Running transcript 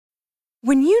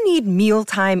When you need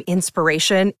mealtime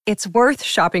inspiration, it's worth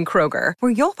shopping Kroger,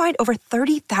 where you'll find over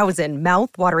 30,000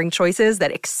 mouth-watering choices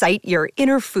that excite your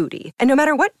inner foodie. And no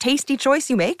matter what tasty choice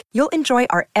you make, you'll enjoy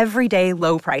our everyday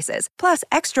low prices, plus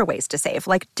extra ways to save,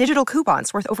 like digital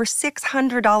coupons worth over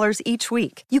 $600 each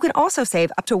week. You can also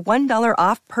save up to $1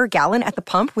 off per gallon at the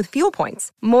pump with fuel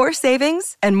points. More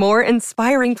savings and more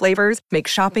inspiring flavors make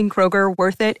shopping Kroger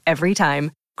worth it every time.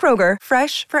 Kroger,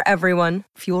 fresh for everyone.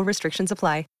 Fuel restrictions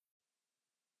apply.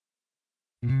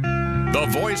 The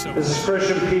voice of... This is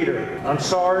Christian Peter. I'm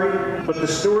sorry, but the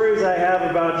stories I have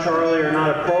about Charlie are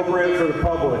not appropriate for the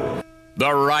public.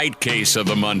 The right case of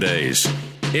the Mondays.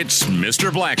 It's Mr.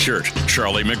 Blackshirt,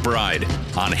 Charlie McBride,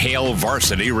 on Hail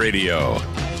Varsity Radio.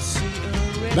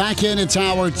 Back in, it's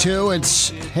hour 2. It's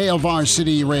Hail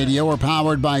Varsity Radio. We're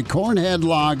powered by Cornhead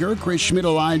Lager, Chris Schmidt,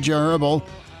 Elijah Herbal.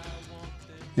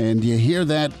 And you hear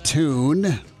that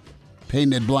tune,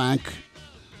 Painted Black,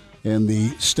 and the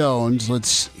Stones.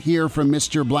 Let's hear from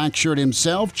Mr. Blackshirt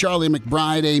himself, Charlie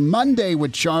McBride. A Monday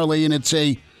with Charlie, and it's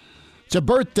a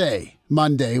birthday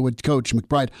Monday with Coach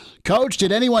McBride. Coach,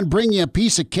 did anyone bring you a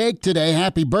piece of cake today?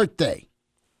 Happy birthday.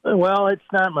 Well, it's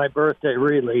not my birthday,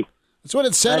 really. That's what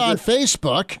it said on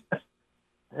Facebook.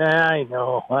 I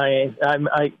know.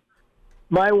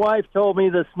 My wife told me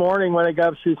this morning when I got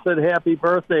up, she said, "Happy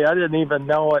birthday." I didn't even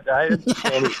know it. I didn't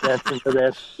pay any attention to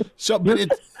that. So, but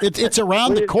it's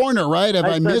around the corner, right? Have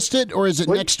I missed it, or is it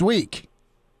next week?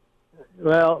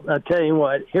 Well, I'll tell you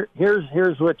what.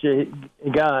 Here's what you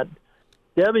got.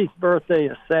 Debbie's birthday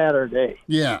is Saturday.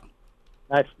 Yeah.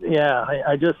 I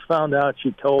just found out.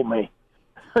 She told me.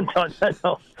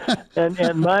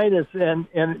 and mine is, and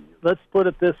let's put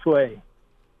it this way.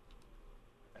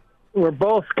 We're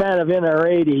both kind of in our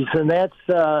 80s, and that's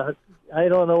I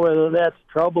don't know whether that's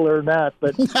trouble or not,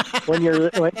 but when you're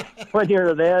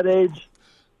that age,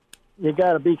 you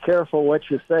got to be careful what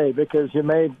you say, because you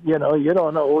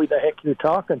don't know who the heck you're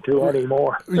talking to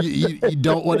anymore. you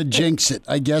don't want to jinx it,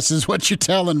 I guess, is what you're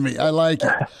telling me. I like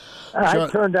it. I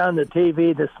turned on the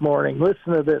TV this morning.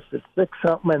 Listen to this. It's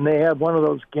 6-something, and they have one of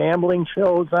those gambling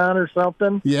shows on or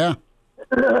something. Yeah.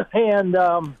 And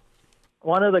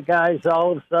one of the guys,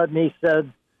 all of a sudden, he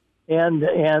said, and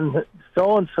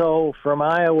so-and-so from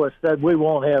Iowa said, we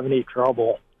won't have any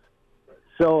trouble.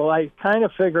 So I kind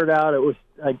of figured out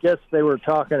I guess they were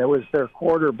talking, it was their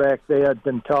quarterback. They had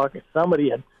been talking, somebody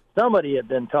had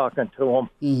been talking to him.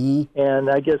 Mm-hmm.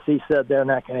 And I guess he said they're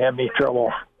not going to have any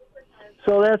trouble.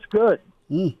 So that's good,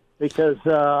 because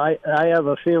I have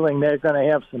a feeling they're going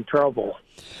to have some trouble.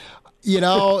 You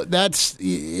know, if that's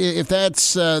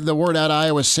the word out of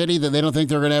Iowa City, that they don't think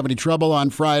they're going to have any trouble on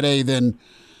Friday, then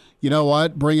you know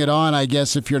what? Bring it on, I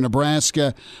guess, if you're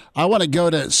Nebraska. I want to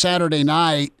go to Saturday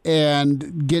night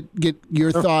and get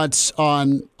your thoughts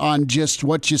on just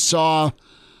what you saw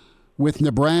with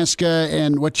Nebraska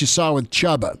and what you saw with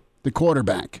Chubba, the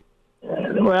quarterback.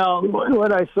 Well,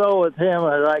 what I saw with him,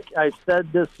 I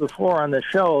said this before on the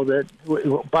show, that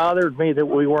it bothered me that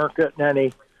we weren't getting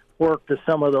any work to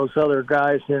some of those other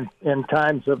guys in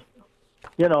times of,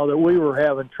 that we were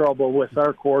having trouble with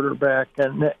our quarterback,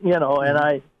 and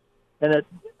I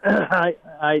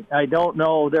don't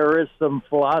know. There is some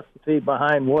philosophy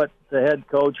behind what the head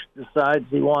coach decides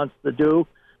he wants to do,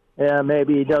 and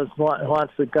maybe he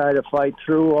wants the guy to fight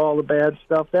through all the bad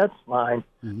stuff. That's fine.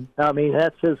 Mm-hmm. I mean,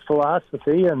 that's his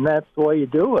philosophy, and that's the way you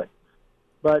do it.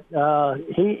 But I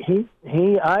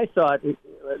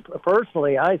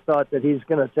thought that he's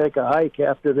going to take a hike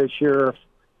after this year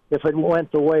if it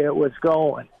went the way it was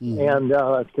going, and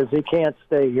because he can't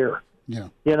stay here. Yeah.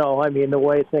 The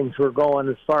way things were going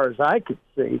as far as I could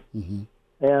see. Mm-hmm.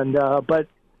 And but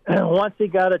once he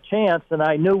got a chance, and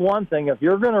I knew one thing, if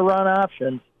you're going to run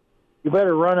options, you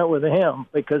better run it with him,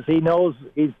 because he knows,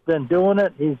 he's been doing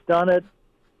it, he's done it,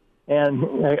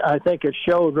 and I think it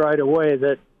showed right away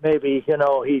that maybe, he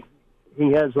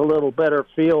has a little better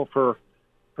feel for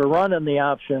running the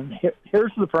option.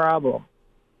 Here's the problem.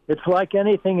 It's like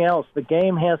anything else. The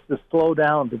game has to slow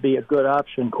down to be a good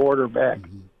option quarterback.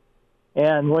 Mm-hmm.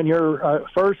 And when you're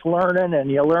first learning,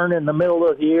 and you learn in the middle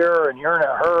of the year, and you're in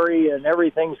a hurry and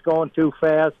everything's going too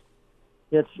fast,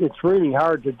 it's really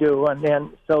hard to do.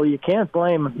 And so you can't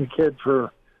blame the kid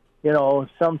for,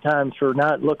 sometimes for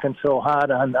not looking so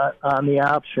hot on the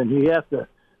option. You have to.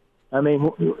 I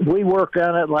mean, we worked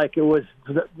on it like it was,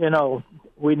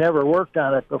 we never worked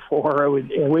on it before.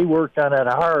 We worked on it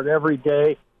hard every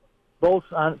day,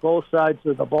 on both sides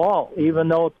of the ball. Even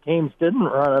though teams didn't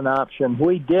run an option,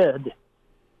 we did.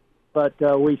 But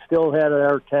we still had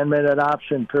our 10-minute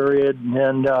option period,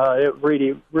 and it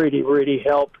really, really, really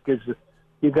helped, because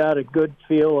you got a good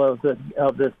feel of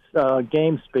the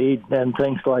game speed and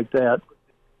things like that.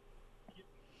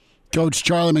 Coach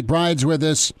Charlie McBride's with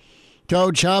us.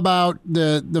 Coach, how about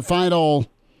the final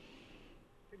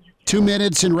 2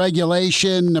 minutes in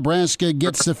regulation? Nebraska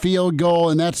gets the field goal,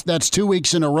 and that's 2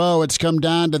 weeks in a row. It's come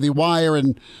down to the wire,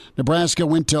 and Nebraska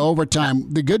went to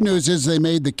overtime. The good news is they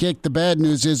made the kick. The bad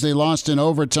news is they lost in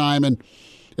overtime, and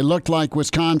it looked like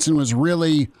Wisconsin was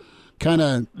really kind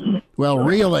of,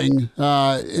 reeling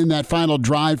in that final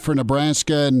drive for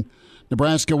Nebraska, and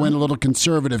Nebraska went a little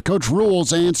conservative. Coach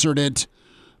Rule's answered it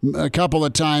a couple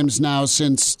of times now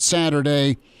since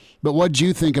Saturday, but what do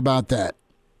you think about that?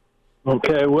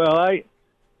 Okay, well, I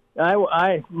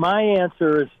my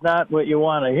answer is not what you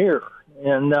want to hear,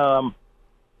 and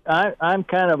I'm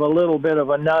kind of a little bit of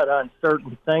a nut on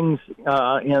certain things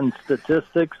in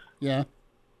statistics. Yeah,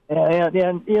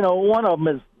 and one of them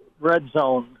is red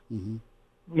zone. Mm-hmm.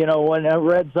 When a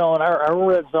red zone, our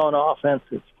red zone offense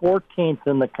is 14th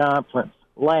in the conference,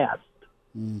 last.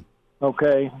 Mm.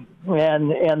 Okay, and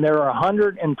they're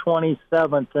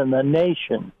 127th in the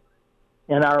nation,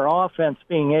 and our offense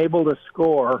being able to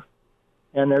score,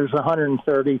 and there's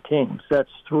 130 teams.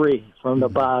 That's 3 from the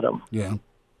bottom. Yeah,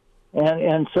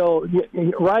 and so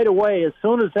right away, as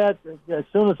soon as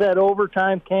that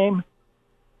overtime came,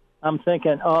 I'm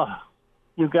thinking, oh,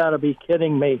 you got to be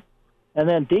kidding me. And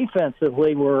then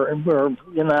defensively, we're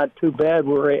not too bad.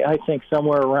 We're, I think,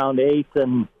 somewhere around 8th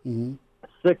and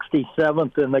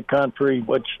 67th in the country,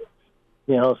 which,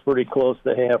 is pretty close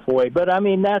to halfway. But, I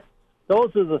mean,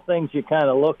 those are the things you kind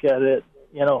of look at it,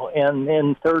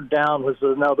 and third down was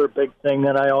another big thing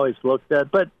that I always looked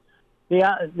at. But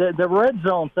the red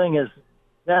zone thing is,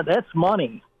 that's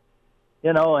money,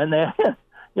 and that,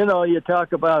 you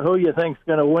talk about who you think's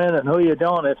going to win and who you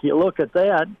don't. If you look at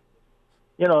that,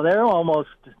 they're almost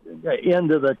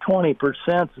into the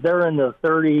 20%. They're in the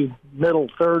middle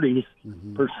 30s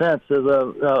percent of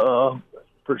the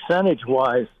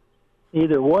percentage-wise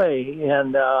either way,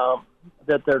 and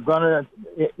that they're going to,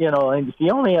 and if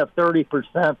you only have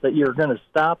 30% that you're going to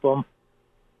stop them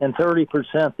and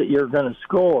 30% that you're going to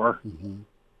score,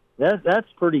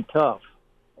 that's pretty tough.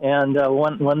 And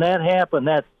when that happened,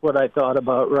 that's what I thought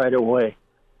about right away.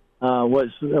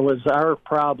 Was our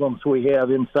problems we have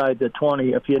inside the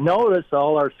 20. If you notice,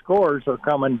 all our scores are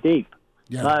coming deep.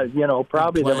 Yeah.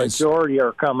 Probably the majority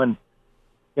are coming,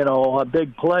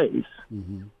 big plays.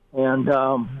 And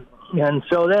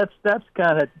so that's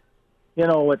kind of,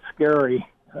 what's scary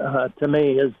to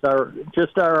me is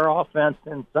our offense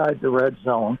inside the red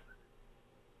zone.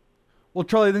 Well,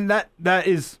 Charlie, then that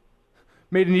is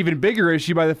made an even bigger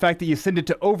issue by the fact that you send it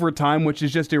to overtime, which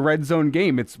is just a red zone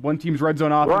game. It's one team's red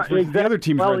zone offense versus the other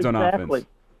team's red zone offense.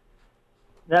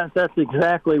 That's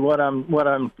exactly what I'm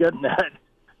getting at.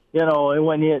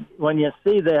 When you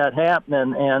see that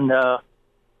happening, and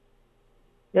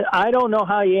I don't know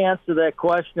how you answer that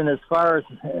question. As far as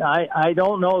I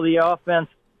don't know the offense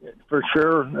for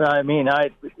sure. I mean,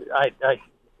 I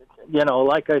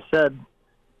like I said,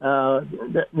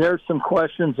 there's some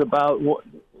questions about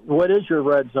what is your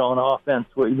red zone offense?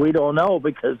 We don't know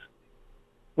because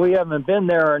we haven't been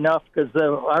there enough because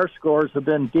our scores have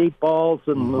been deep balls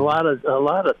and a lot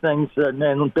of things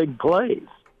and big plays.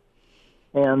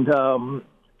 And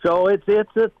so it's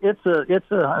a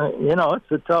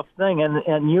tough thing.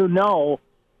 And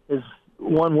is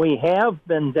when we have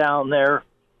been down there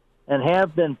and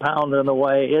have been pounding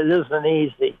away, it isn't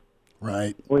easy.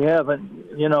 Right. We haven't,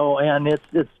 and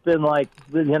it's been like,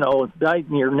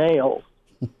 biting your nails.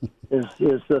 is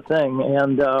the thing,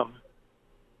 and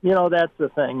that's the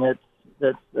thing.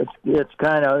 It's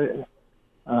kind of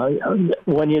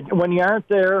when you aren't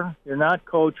there, you're not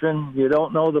coaching. You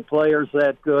don't know the players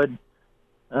that good.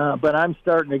 But I'm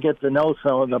starting to get to know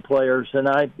some of the players, and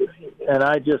I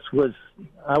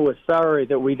was sorry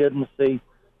that we didn't see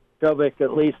Chubbuck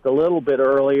at least a little bit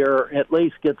earlier, at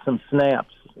least get some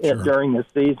snaps during the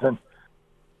season,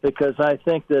 because I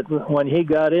think that when he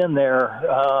got in there.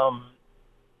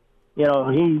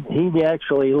 He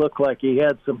actually looked like he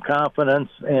had some confidence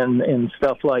and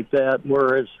stuff like that,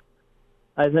 whereas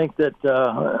I think that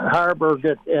Harburg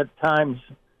at times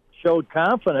showed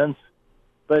confidence,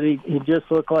 but he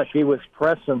just looked like he was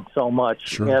pressing so much.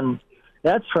 Sure. And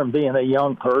that's from being a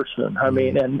young person. I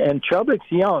mean, and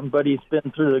Chubbuck's young, but he's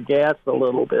been through the gas a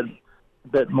little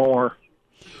bit more.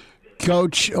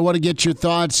 Coach, I want to get your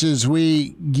thoughts as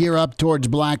we gear up towards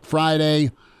Black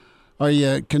Friday. Are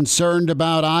you concerned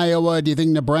about Iowa? Do you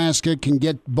think Nebraska can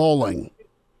get bowling?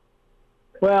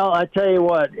 Well, I tell you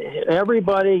what,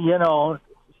 everybody,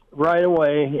 right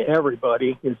away,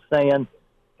 everybody is saying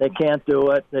they can't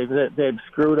do it. They've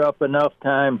screwed up enough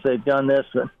times. They've done this.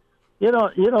 You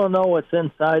don't know what's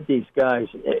inside these guys.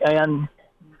 And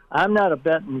I'm not a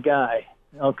betting guy,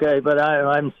 okay, but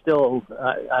I'm still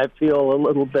I feel a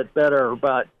little bit better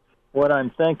about what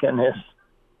I'm thinking is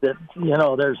that,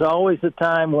 there's always a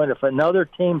time when if another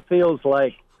team feels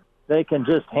like they can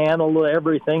just handle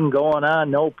everything going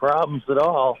on, no problems at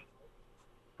all,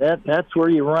 that's where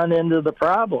you run into the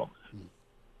problems.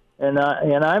 And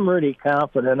I'm really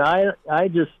confident. I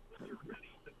just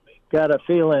got a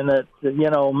feeling that,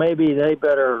 maybe they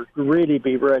better really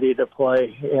be ready to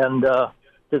play. And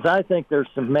because I think there's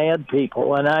some mad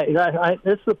people. And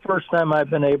it's the first time I've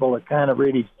been able to kind of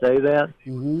really say that.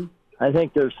 Mm-hmm. I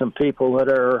think there's some people that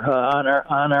are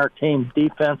on our team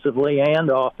defensively and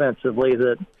offensively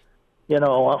that,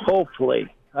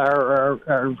 hopefully are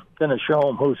going to show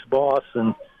them who's boss.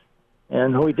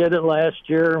 And we did it last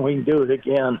year, and we can do it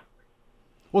again.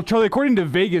 Well, Charlie, according to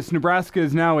Vegas, Nebraska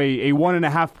is now a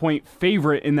 1.5-point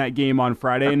favorite in that game on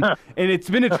Friday. And it's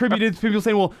been attributed to people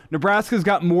saying, well, Nebraska's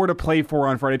got more to play for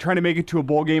on Friday, trying to make it to a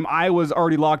bowl game. Iowa's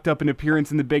already locked up an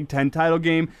appearance in the Big Ten title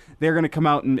game. They're going to come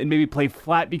out and maybe play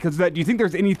flat because of that. Do you think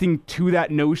there's anything to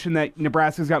that notion that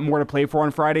Nebraska's got more to play for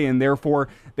on Friday and therefore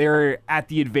they're at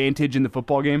the advantage in the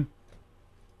football game?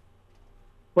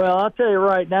 Well, I'll tell you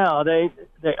right now, they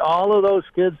all of those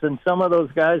kids and some of those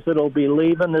guys that'll be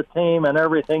leaving the team and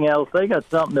everything else, they got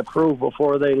something to prove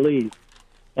before they leave,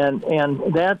 and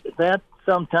that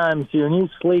sometimes you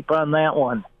sleep on that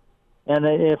one. And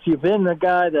if you've been the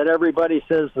guy that everybody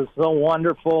says is so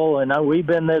wonderful, and we've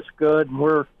been this good, and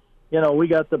we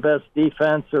got the best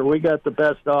defense, or we got the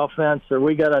best offense, or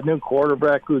we got a new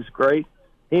quarterback who's great,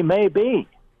 he may be,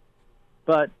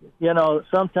 but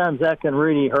sometimes that can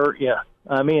really hurt you.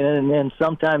 I mean, and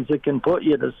sometimes it can put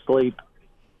you to sleep.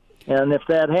 And if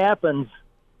that happens,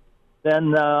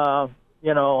 then, I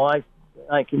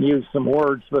can use some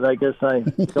words, but I guess I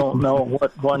don't know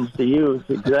what ones to use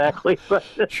exactly. But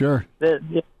sure. It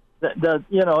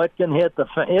can hit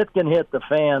the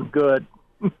fan good.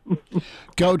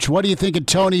 Coach, what do you think of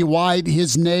Tony White,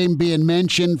 his name being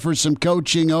mentioned for some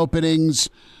coaching openings,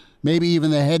 maybe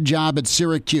even the head job at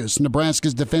Syracuse,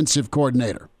 Nebraska's defensive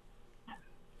coordinator?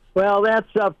 Well, that's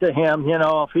up to him.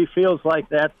 If he feels like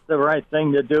that's the right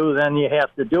thing to do, then you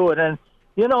have to do it. And,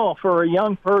 for a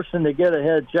young person to get a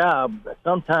head job,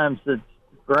 sometimes it's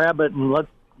grab it and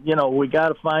we got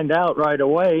to find out right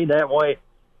away. That way,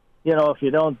 if you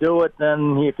don't do it,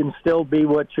 then you can still be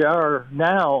what you are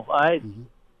now. I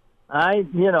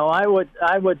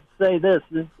would say this,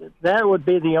 that would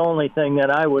be the only thing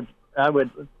that I would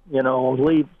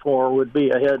leave for would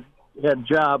be a head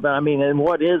job. I mean, and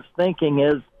what his thinking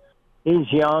is,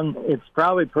 he's young. It's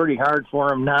probably pretty hard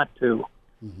for him not to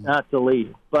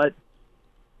leave. But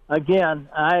again,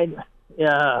 I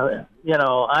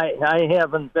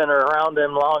haven't been around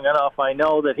him long enough. I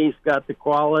know that he's got the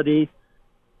quality.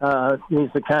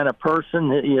 He's the kind of person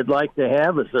that you'd like to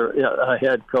have as a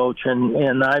head coach,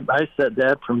 and I said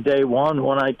that from day one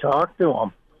when I talked to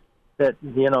him, that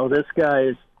this guy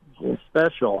is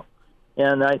special,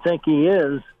 and I think he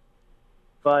is.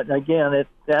 But again,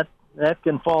 that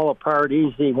can fall apart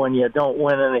easy when you don't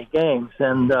win any games,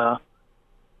 and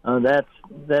that's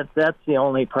the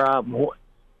only problem.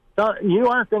 So you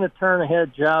aren't going to turn a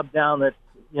head job down that's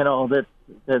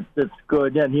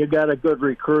good, and you got a good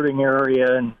recruiting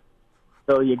area, and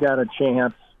so you got a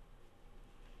chance.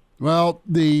 Well,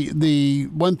 the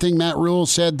one thing Matt Rule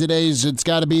said today is it's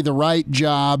got to be the right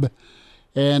job,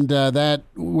 and that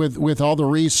with all the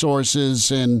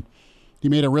resources, and he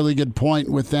made a really good point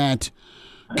with that.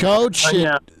 Coach,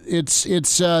 it's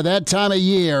that time of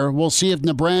year. We'll see if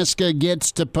Nebraska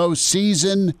gets to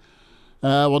postseason.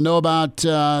 We'll know about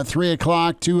 3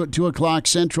 o'clock, 2 o'clock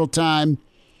Central Time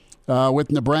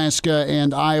with Nebraska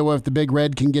and Iowa if the Big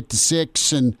Red can get to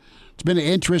 6. And it's been an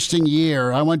interesting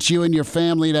year. I want you and your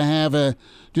family to have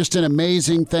just an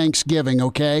amazing Thanksgiving,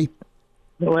 okay?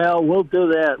 Well, we'll do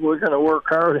that. We're going to work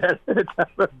hard at it.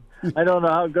 I don't know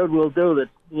how good we'll do that.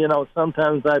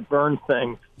 Sometimes I burn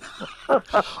things.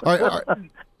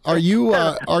 Are you?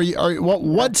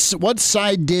 What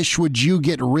side dish would you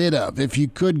get rid of if you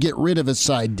could get rid of a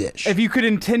side dish? If you could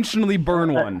intentionally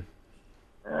burn one.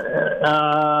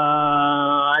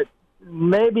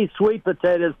 Maybe sweet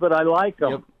potatoes, but I like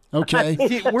them. Yep. Okay.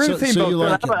 See, we're in the same boat.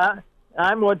 Like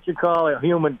I'm what you call a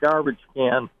human garbage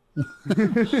can.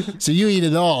 So you eat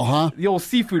it all, huh? The old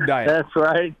seafood diet. That's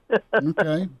right.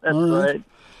 Okay. That's all right.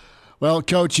 Well,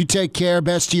 Coach, you take care.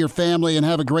 Best to your family, and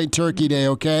have a great Turkey Day,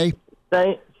 okay?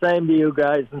 Same to you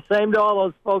guys, and same to all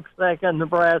those folks back in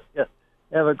Nebraska.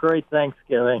 Have a great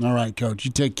Thanksgiving. All right, Coach.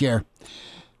 You take care.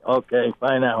 Okay,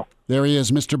 bye now. There he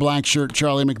is, Mr. Blackshirt,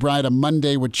 Charlie McBride, a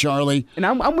Monday with Charlie. And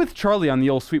I'm with Charlie on the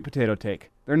old sweet potato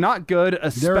take. They're not good,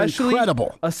 especially, they're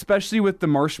incredible. Especially with the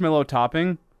marshmallow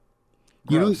topping.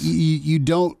 You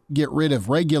don't get rid of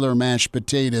regular mashed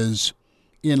potatoes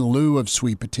in lieu of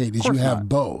sweet potatoes. You have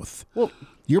both. Well,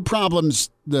 your problem's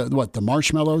the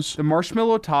marshmallows? The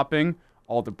marshmallow topping,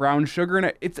 all the brown sugar in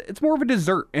it. It's more of a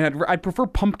dessert, and I'd prefer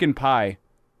pumpkin pie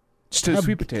to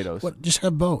sweet potatoes. Just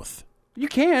have both. You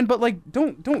can, but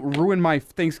don't ruin my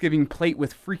Thanksgiving plate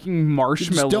with freaking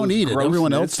marshmallows. Just don't eat it. Grossness.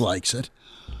 Everyone else likes it.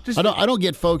 I don't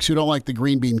get folks who don't like the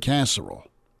green bean casserole.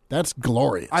 That's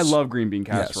glorious. I love green bean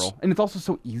casserole, yes. And it's also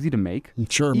so easy to make.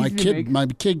 Sure, my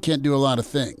kid can't do a lot of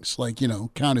things like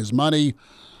count his money,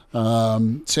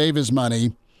 save his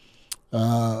money,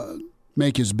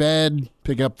 make his bed,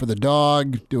 pick up for the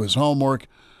dog, do his homework,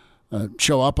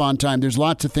 show up on time. There's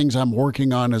lots of things I'm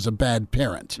working on as a bad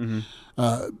parent,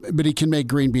 but he can make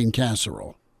green bean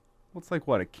casserole. What's like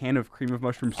what, a can of cream of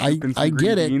mushroom soup and some I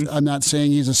green get beans? it. I'm not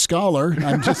saying he's a scholar.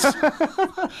 I'm just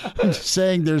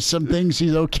saying there's some things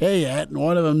he's okay at, and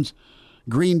one of them's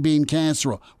green bean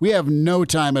casserole. We have no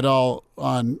time at all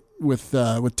on with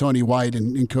Tony White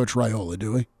and Coach Raiola,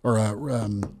 do we? Or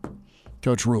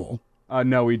Coach Rule?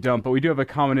 No, we don't. But we do have a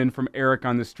comment in from Eric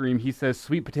on the stream. He says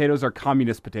sweet potatoes are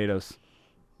communist potatoes.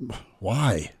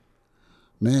 Why,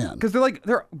 man? Because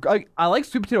I like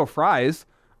sweet potato fries.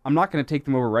 I'm not going to take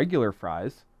them over regular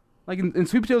fries. And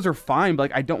sweet potatoes are fine,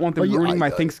 but I don't want them ruining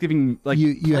my Thanksgiving.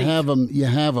 You have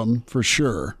them for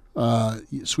sure.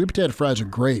 Sweet potato fries are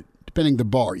great, depending the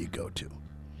bar you go to.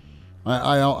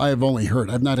 I've only heard.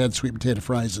 I've not had sweet potato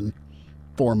fries in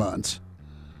 4 months.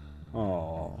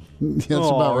 Oh, that's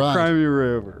about right. Cry me a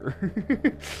river.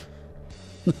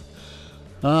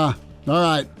 All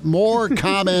right, more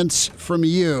comments from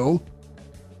you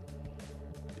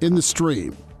in the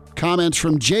stream. Comments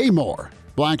from Jay Moore,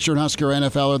 Blackshirt Husker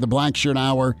NFLer. The Blackshirt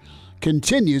Hour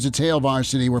continues. It's Hail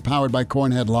Varsity. We're powered by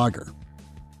Cornhead Lager.